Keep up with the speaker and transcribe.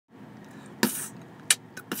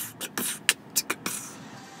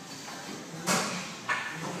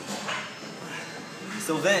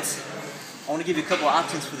So Vince, I want to give you a couple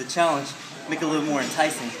options for the challenge, make it a little more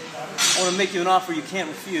enticing. I want to make you an offer you can't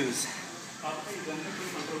refuse.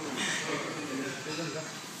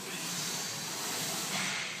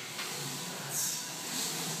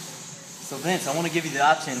 So Vince, I want to give you the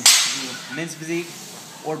option to do men's physique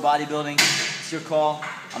or bodybuilding. It's your call.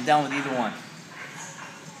 I'm down with either one.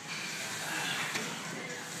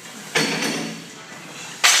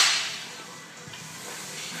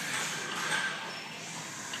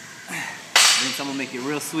 Vince, I'm gonna make it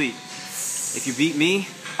real sweet. If you beat me,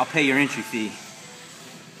 I'll pay your entry fee.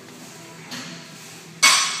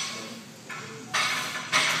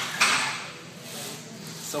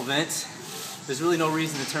 So Vince, there's really no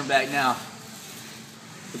reason to turn back now.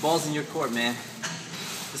 The ball's in your court, man.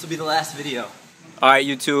 This will be the last video. Alright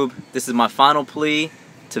YouTube, this is my final plea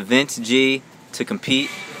to Vince G to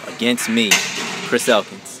compete against me, Chris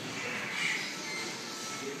Elkins.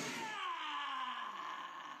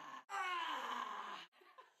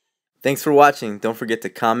 Thanks for watching. Don't forget to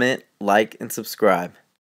comment, like, and subscribe.